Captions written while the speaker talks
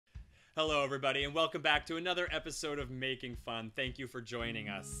Hello, everybody, and welcome back to another episode of Making Fun. Thank you for joining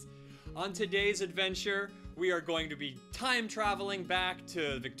us. On today's adventure, we are going to be time traveling back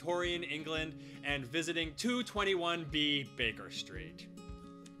to Victorian England and visiting 221B Baker Street.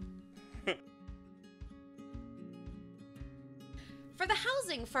 For the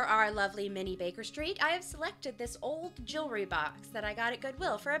housing for our lovely mini Baker Street, I have selected this old jewelry box that I got at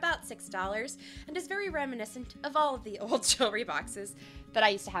Goodwill for about $6 and is very reminiscent of all of the old jewelry boxes that I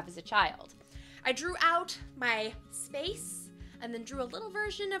used to have as a child. I drew out my space and then drew a little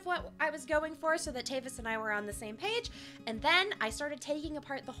version of what I was going for so that Tavis and I were on the same page, and then I started taking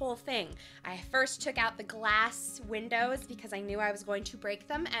apart the whole thing. I first took out the glass windows because I knew I was going to break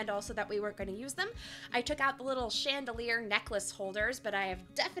them and also that we weren't going to use them. I took out the little chandelier necklace holders, but I have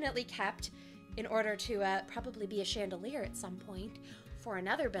definitely kept in order to probably be a chandelier at some point for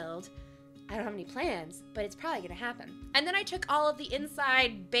another build. I don't have any plans, but it's probably going to happen. And then I took all of the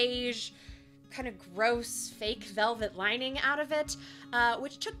inside beige kind of gross fake velvet lining out of it,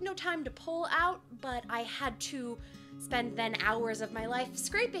 which took no time to pull out, but I had to spend then hours of my life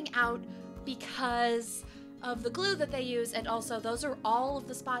scraping out because of the glue that they use, and also those are all of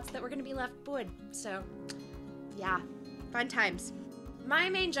the spots that were going to be left wood. So yeah, fun times. My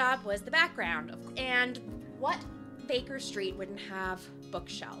main job was the background, and what Baker Street wouldn't have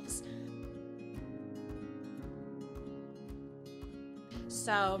bookshelves?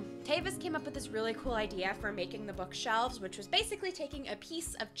 So Tavis came up with this really cool idea for making the bookshelves, which was basically taking a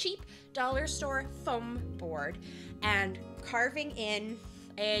piece of cheap dollar store foam board and carving in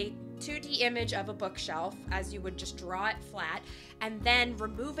a 2D image of a bookshelf as you would just draw it flat, and then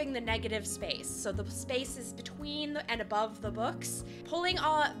removing the negative space. So the space is between and above the books, pulling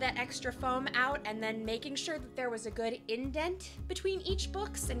all that extra foam out and then making sure that there was a good indent between each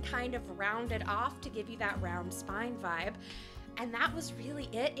books and kind of round it off to give you that round spine vibe. And that was really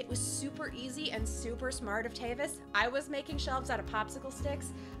it. It was super easy and super smart of Tavis. I was making shelves out of popsicle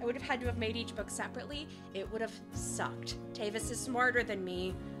sticks. I would have had to have made each book separately. It would have sucked. Tavis is smarter than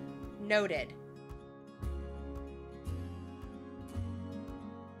me. Noted.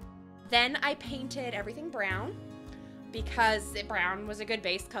 Then I painted everything brown because brown was a good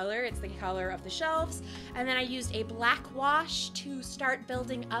base color. It's the color of the shelves. And then I used a black wash to start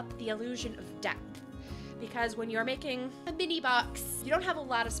building up the illusion of depth. Because when you're making a mini box, you don't have a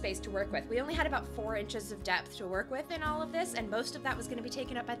lot of space to work with. We only had about 4 inches of depth to work with in all of this, and most of that was going to be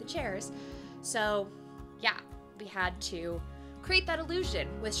taken up by the chairs. So yeah, we had to create that illusion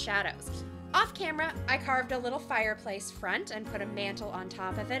with shadows. Off camera, I carved a little fireplace front and put a mantle on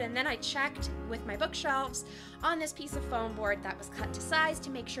top of it, and then I checked with my bookshelves on this piece of foam board that was cut to size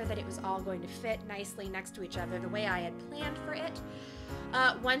to make sure that it was all going to fit nicely next to each other the way I had planned for it.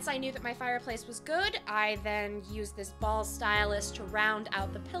 Once I knew that my fireplace was good, I then used this ball stylus to round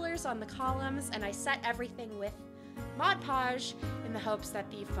out the pillars on the columns, and I set everything with Mod Podge in the hopes that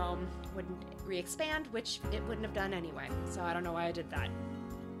the foam wouldn't re-expand, which it wouldn't have done anyway, so I don't know why I did that.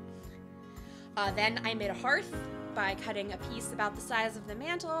 Then I made a hearth by cutting a piece about the size of the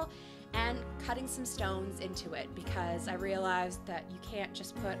mantle and cutting some stones into it, because I realized that you can't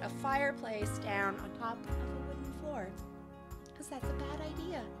just put a fireplace down on top of a wooden floor, because that's a bad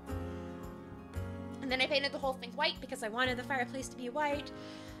idea. And then I painted the whole thing white because I wanted the fireplace to be white,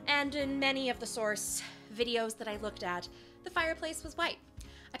 and in many of the source videos that I looked at, the fireplace was white.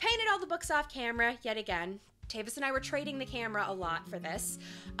 I painted all the books off camera yet again. Tavis and I were trading the camera a lot for this,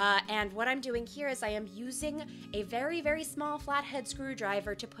 and what I'm doing here is I am using a very, very small flathead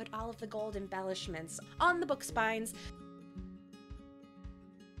screwdriver to put all of the gold embellishments on the book spines.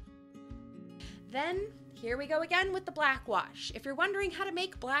 Then here we go again with the black wash. If you're wondering how to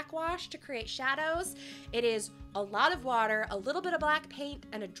make black wash to create shadows, it is a lot of water, a little bit of black paint,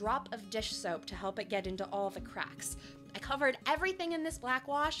 and a drop of dish soap to help it get into all the cracks. I covered everything in this black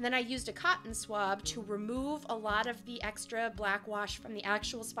wash, and then I used a cotton swab to remove a lot of the extra black wash from the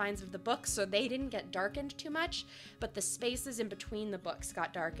actual spines of the books so they didn't get darkened too much, but the spaces in between the books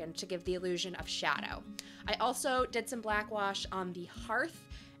got darkened to give the illusion of shadow. I also did some black wash on the hearth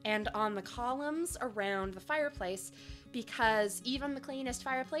and on the columns around the fireplace, because even the cleanest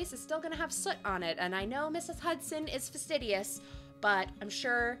fireplace is still going to have soot on it, and I know Mrs. Hudson is fastidious, but I'm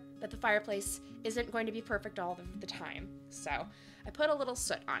sure that the fireplace isn't going to be perfect all of the time. So I put a little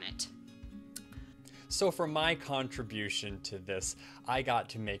soot on it. So for my contribution to this, I got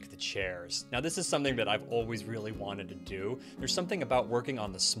to make the chairs. Now this is something that I've always really wanted to do. There's something about working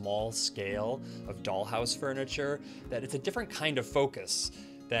on the small scale of dollhouse furniture that it's a different kind of focus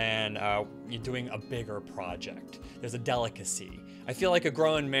than you're doing a bigger project. There's a delicacy. I feel like a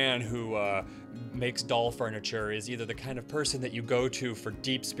grown man who makes doll furniture is either the kind of person that you go to for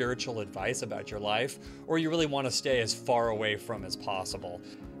deep spiritual advice about your life, or you really want to stay as far away from as possible.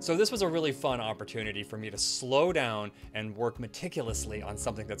 So this was a really fun opportunity for me to slow down and work meticulously on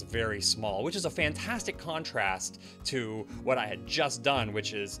something that's very small, which is a fantastic contrast to what I had just done,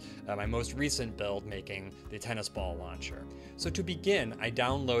 which is my most recent build, making the tennis ball launcher. So to begin, I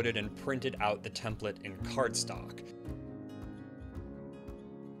downloaded and printed out the template in cardstock.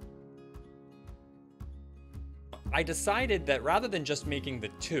 I decided that rather than just making the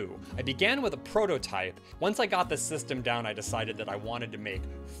two, I began with a prototype. Once I got the system down, I decided that I wanted to make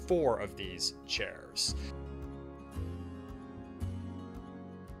 4 of these chairs.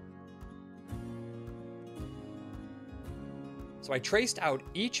 So I traced out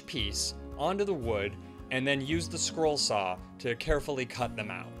each piece onto the wood and then used the scroll saw to carefully cut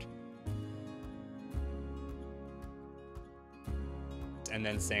them out. And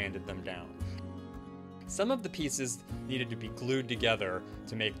then sanded them down. Some of the pieces needed to be glued together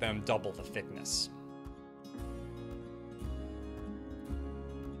to make them double the thickness.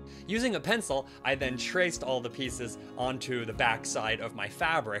 Using a pencil, I then traced all the pieces onto the back side of my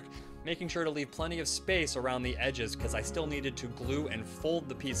fabric, making sure to leave plenty of space around the edges because I still needed to glue and fold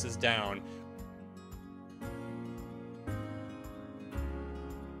the pieces down.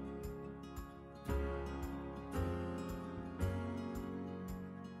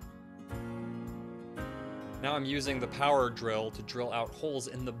 Now I'm using the power drill to drill out holes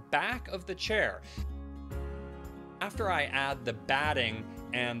in the back of the chair. After I add the batting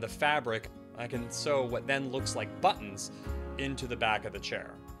and the fabric, I can sew what then looks like buttons into the back of the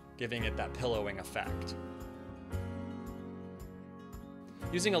chair, giving it that pillowing effect.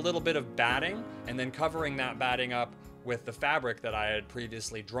 Using a little bit of batting and then covering that batting up with the fabric that I had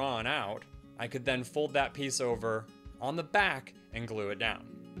previously drawn out, I could then fold that piece over on the back and glue it down.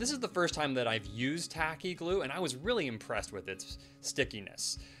 This is the first time that I've used tacky glue, and I was really impressed with its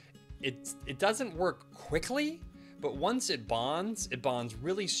stickiness. It doesn't work quickly, but once it bonds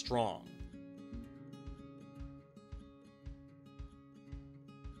really strong.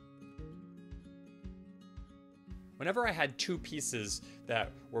 Whenever I had 2 pieces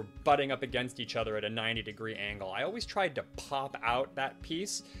that were butting up against each other at a 90-degree angle, I always tried to pop out that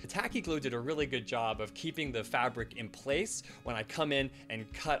piece. The tacky glue did a really good job of keeping the fabric in place when I come in and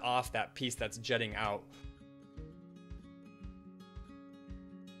cut off that piece that's jutting out.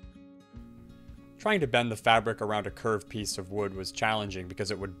 Trying to bend the fabric around a curved piece of wood was challenging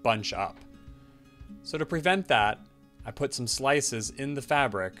because it would bunch up. So to prevent that, I put some slices in the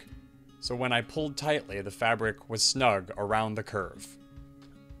fabric, so when I pulled tightly, the fabric was snug around the curve.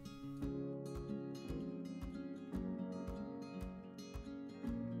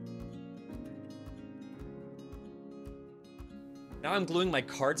 Now I'm gluing my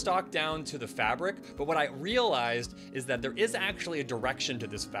cardstock down to the fabric, but what I realized is that there is actually a direction to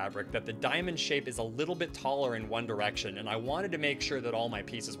this fabric, that the diamond shape is a little bit taller in one direction, and I wanted to make sure that all my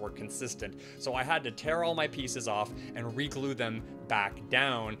pieces were consistent. So I had to tear all my pieces off and re-glue them back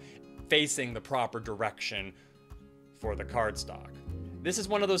down, facing the proper direction for the cardstock. This is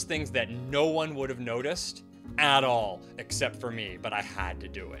one of those things that no one would have noticed at all, except for me, but I had to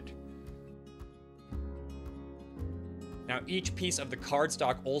do it. Now each piece of the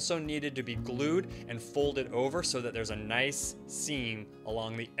cardstock also needed to be glued and folded over so that there's a nice seam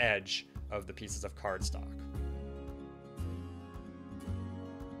along the edge of the pieces of cardstock.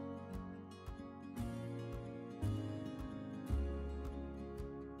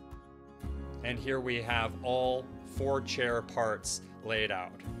 And here we have all 4 chair parts laid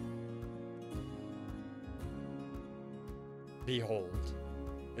out. Behold,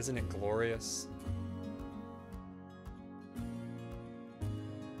 isn't it glorious?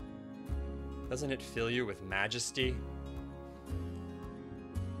 Doesn't it fill you with majesty?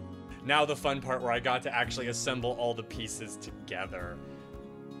 Now the fun part where I got to actually assemble all the pieces together.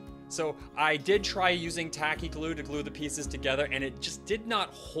 So I did try using tacky glue to glue the pieces together, and it just did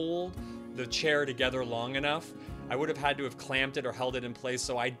not hold the chair together long enough. I would have had to have clamped it or held it in place,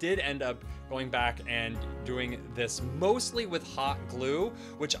 so I did end up going back and doing this mostly with hot glue,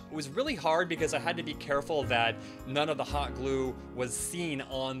 which was really hard because I had to be careful that none of the hot glue was seen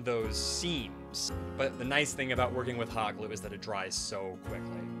on those seams. But the nice thing about working with hot glue is that it dries so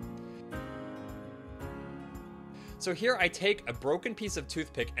quickly. So here I take a broken piece of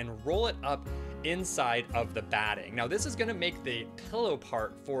toothpick and roll it up inside of the batting. Now this is going to make the pillow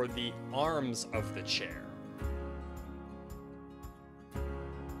part for the arms of the chair.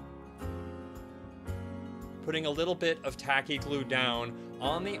 Putting a little bit of tacky glue down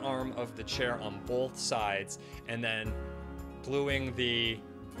on the arm of the chair on both sides, and then gluing the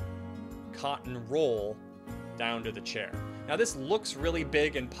cotton roll down to the chair. Now this looks really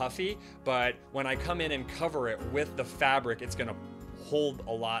big and puffy, but when I come in and cover it with the fabric, it's gonna hold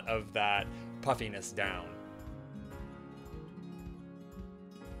a lot of that puffiness down.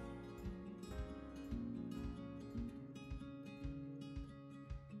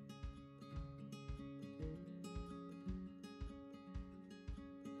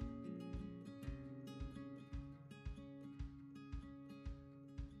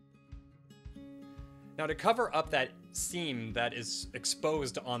 Now to cover up that seam that is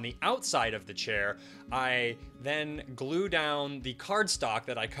exposed on the outside of the chair, I then glue down the cardstock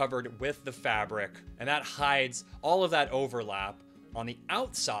that I covered with the fabric, and that hides all of that overlap on the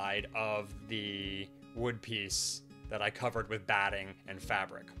outside of the wood piece that I covered with batting and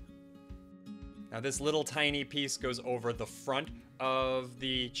fabric. Now this little tiny piece goes over the front of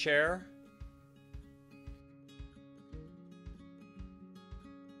the chair.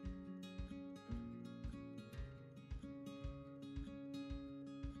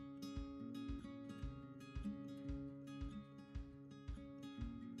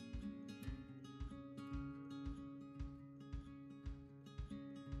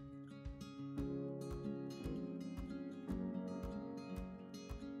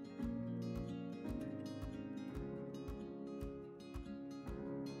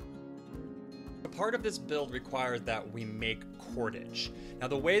 Part of this build required that we make cordage. Now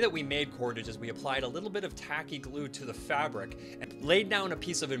the way that we made cordage is we applied a little bit of tacky glue to the fabric and laid down a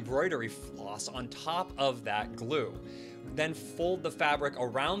piece of embroidery floss on top of that glue. Then fold the fabric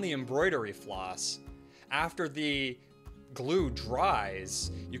around the embroidery floss. After the glue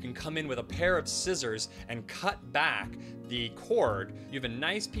dries, you can come in with a pair of scissors and cut back the cord. You have a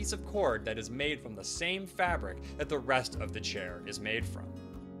nice piece of cord that is made from the same fabric that the rest of the chair is made from.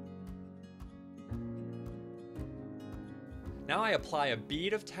 Now I apply a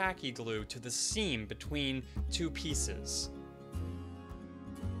bead of tacky glue to the seam between two pieces.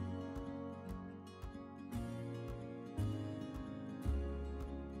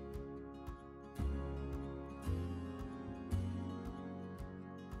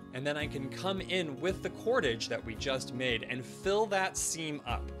 And then I can come in with the cordage that we just made and fill that seam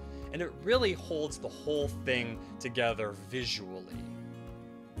up. And it really holds the whole thing together visually.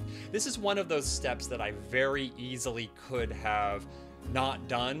 This is one of those steps that I very easily could have not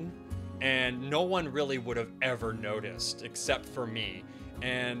done, and no one really would have ever noticed except for me.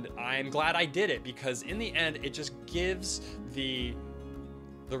 And I'm glad I did it, because in the end it just gives the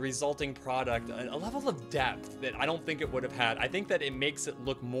resulting product a level of depth that I don't think it would have had. I think that it makes it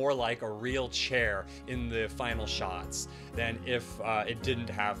look more like a real chair in the final shots than if it didn't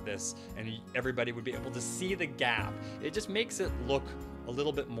have this and everybody would be able to see the gap. It just makes it look a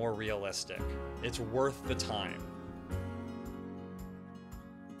little bit more realistic. It's worth the time.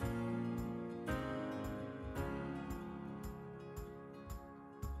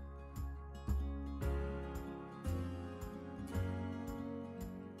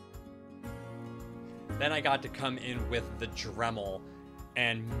 Then I got to come in with the Dremel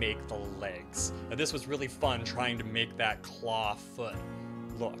and make the legs. Now this was really fun, trying to make that claw foot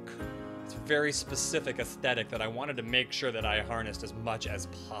look. It's a very specific aesthetic that I wanted to make sure that I harnessed as much as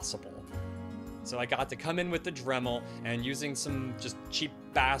possible. So I got to come in with the Dremel, and using some just cheap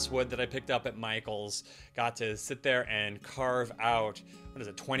basswood that I picked up at Michael's, got to sit there and carve out,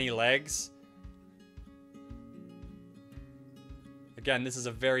 20 legs? Again, this is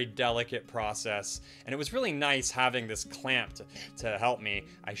a very delicate process, and it was really nice having this clamp to help me.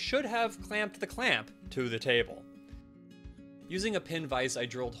 I should have clamped the clamp to the table. Using a pin vise, I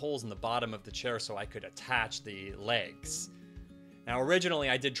drilled holes in the bottom of the chair so I could attach the legs. Now, originally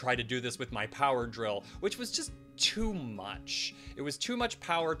I did try to do this with my power drill, which was just too much. It was too much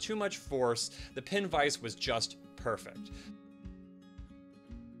power, too much force. The pin vise was just perfect.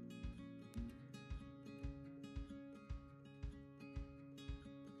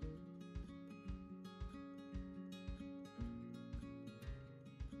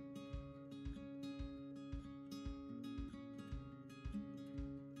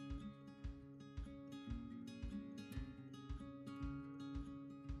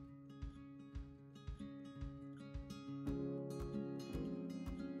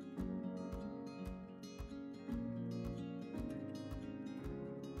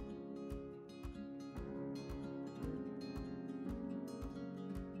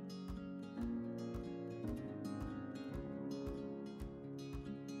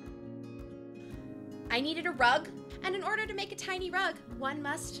 I needed a rug, and in order to make a tiny rug, one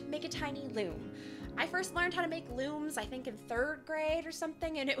must make a tiny loom. I first learned how to make looms, I think in 3rd grade or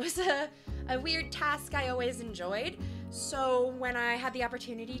something, and it was a weird task I always enjoyed. So when I had the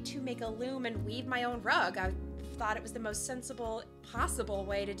opportunity to make a loom and weave my own rug, I thought it was the most sensible possible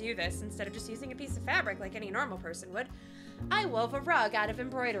way to do this. Instead of just using a piece of fabric like any normal person would, I wove a rug out of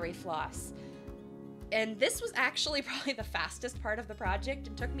embroidery floss. And this was actually probably the fastest part of the project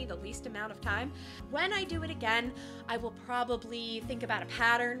and took me the least amount of time. When I do it again, I will probably think about a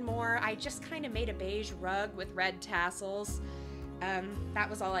pattern more. I just kind of made a beige rug with red tassels. That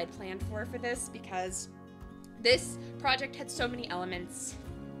was all I'd planned for this, because this project had so many elements.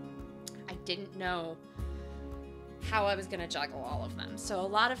 I didn't know how I was gonna juggle all of them. So a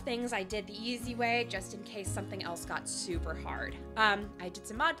lot of things I did the easy way, just in case something else got super hard. I did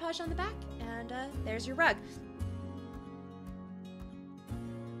some Mod Podge on the back, and there's your rug.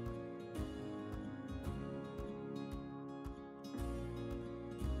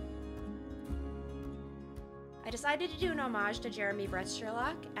 I decided to do an homage to Jeremy Brett's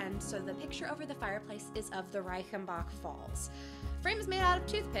Sherlock, and so the picture over the fireplace is of the Reichenbach Falls. The frame is made out of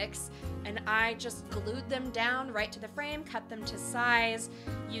toothpicks, and I just glued them down right to the frame, cut them to size,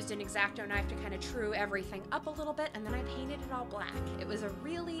 used an X-Acto knife to kind of true everything up a little bit, and then I painted it all black. It was a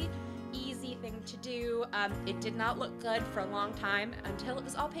really easy thing to do. It did not look good for a long time until it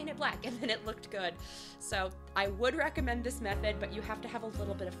was all painted black, and then it looked good. So I would recommend this method, but you have to have a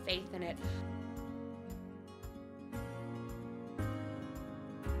little bit of faith in it.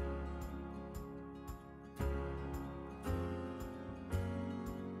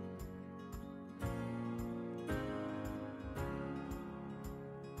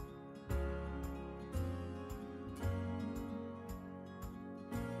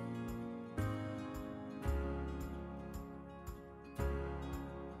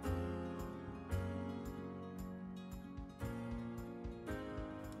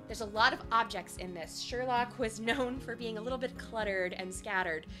 There's a lot of objects in this. Sherlock was known for being a little bit cluttered and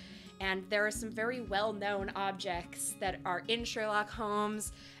scattered, and there are some very well-known objects that are in Sherlock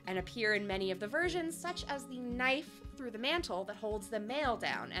Holmes and appear in many of the versions, such as the knife through the mantle that holds the mail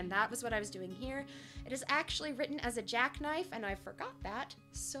down, and that was what I was doing here. It is actually written as a jackknife, and I forgot that,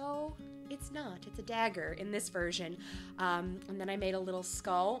 so it's not. It's a dagger in this version. And then I made a little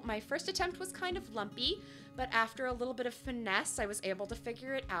skull. My first attempt was kind of lumpy, but after a little bit of finesse, I was able to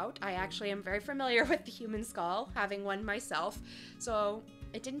figure it out. I actually am very familiar with the human skull, having one myself, so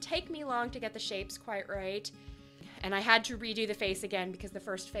it didn't take me long to get the shapes quite right. And I had to redo the face again because the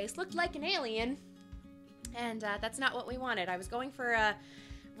first face looked like an alien, and that's not what we wanted. I was going for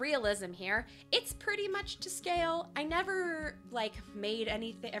realism here. It's pretty much to scale. I never made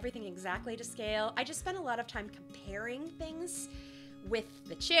everything exactly to scale. I just spent a lot of time comparing things with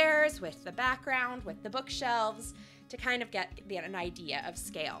the chairs, with the background, with the bookshelves, to kind of get an idea of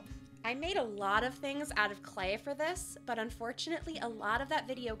scale. I made a lot of things out of clay for this, but unfortunately a lot of that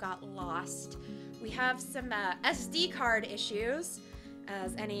video got lost. We have some SD card issues,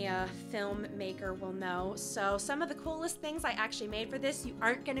 as any filmmaker will know, so some of the coolest things I actually made for this you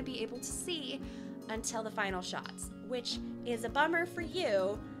aren't going to be able to see until the final shots, which is a bummer for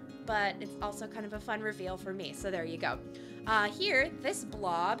you, but it's also kind of a fun reveal for me, so there you go. Here, this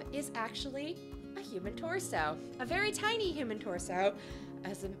blob is actually a human torso, a very tiny human torso,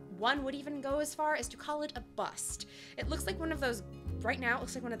 as one would even go as far as to call it a bust. It looks like one of those, right now it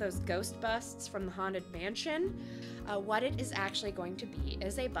looks like one of those ghost busts from the Haunted Mansion. What it is actually going to be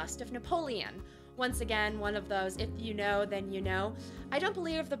is a bust of Napoleon. Once again, one of those, if you know, then you know. I don't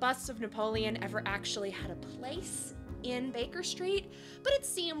believe the busts of Napoleon ever actually had a place in Baker Street, but it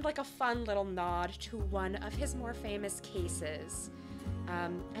seemed like a fun little nod to one of his more famous cases.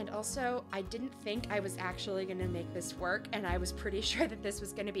 And also, I didn't think I was actually going to make this work, and I was pretty sure that this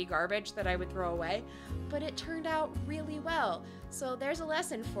was going to be garbage that I would throw away, but it turned out really well. So there's a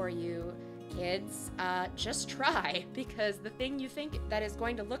lesson for you, kids. Just try, because the thing you think that is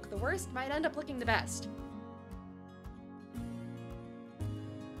going to look the worst might end up looking the best.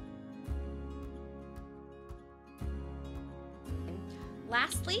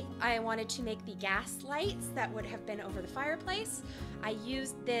 Lastly, I wanted to make the gas lights that would have been over the fireplace. I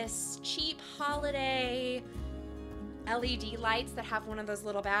used this cheap holiday LED lights that have one of those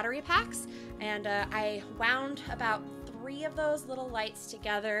little battery packs, and I wound about 3 of those little lights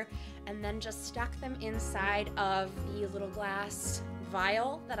together and then just stuck them inside of the little glass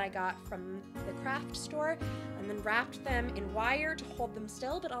vial that I got from the craft store, and then wrapped them in wire to hold them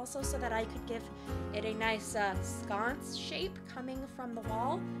still, but also so that I could give it a nice sconce shape coming from the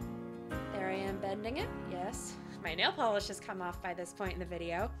wall. There I am bending it, yes. My nail polish has come off by this point in the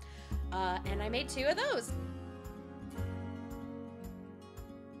video, and I made 2 of those.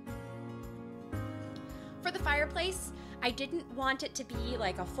 For the fireplace, I didn't want it to be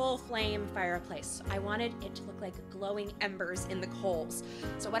like a full flame fireplace. I wanted it to look like glowing embers in the coals.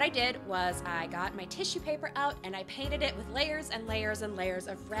 So what I did was I got my tissue paper out and I painted it with layers and layers and layers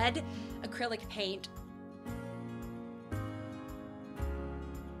of red acrylic paint.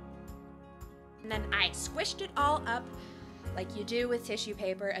 And then I squished it all up like you do with tissue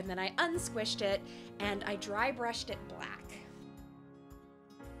paper, and then I unsquished it and I dry brushed it black.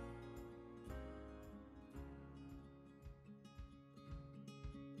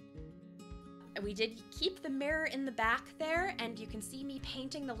 We did keep the mirror in the back there, and you can see me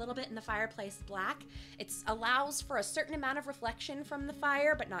painting the little bit in the fireplace black. It allows for a certain amount of reflection from the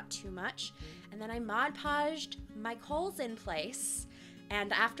fire, but not too much. And then I Mod Podged my coals in place,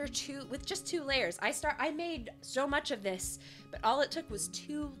 and with just 2 layers, I made so much of this, but all it took was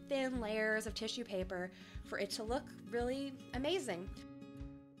 2 thin layers of tissue paper for it to look really amazing.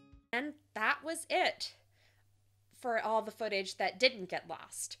 And that was it for all the footage that didn't get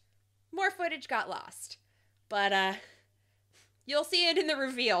lost. More footage got lost, but you'll see it in the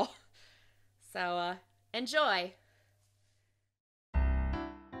reveal. So enjoy.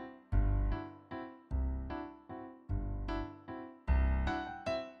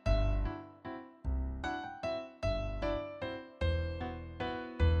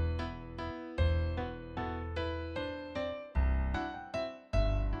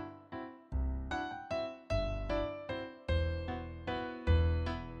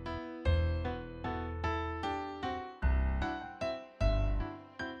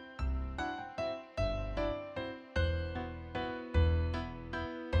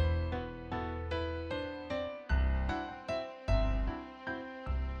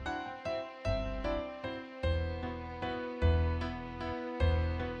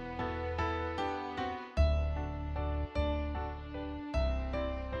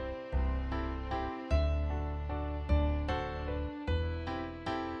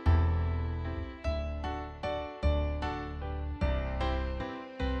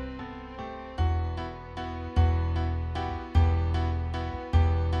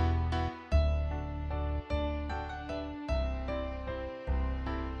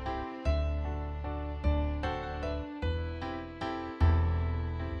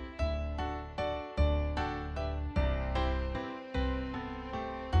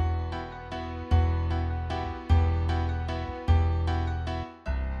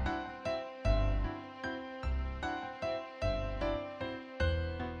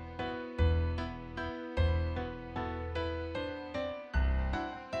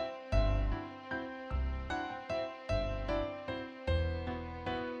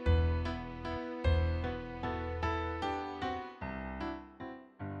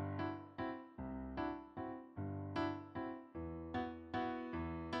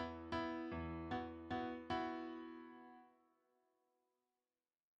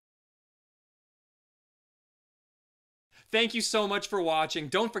 Thank you so much for watching.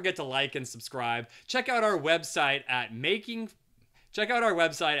 Don't forget to like and subscribe. Check out our website at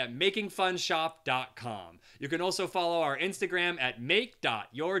makingfunshop.com. You can also follow our Instagram at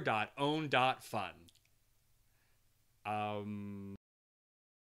make.your.own.fun.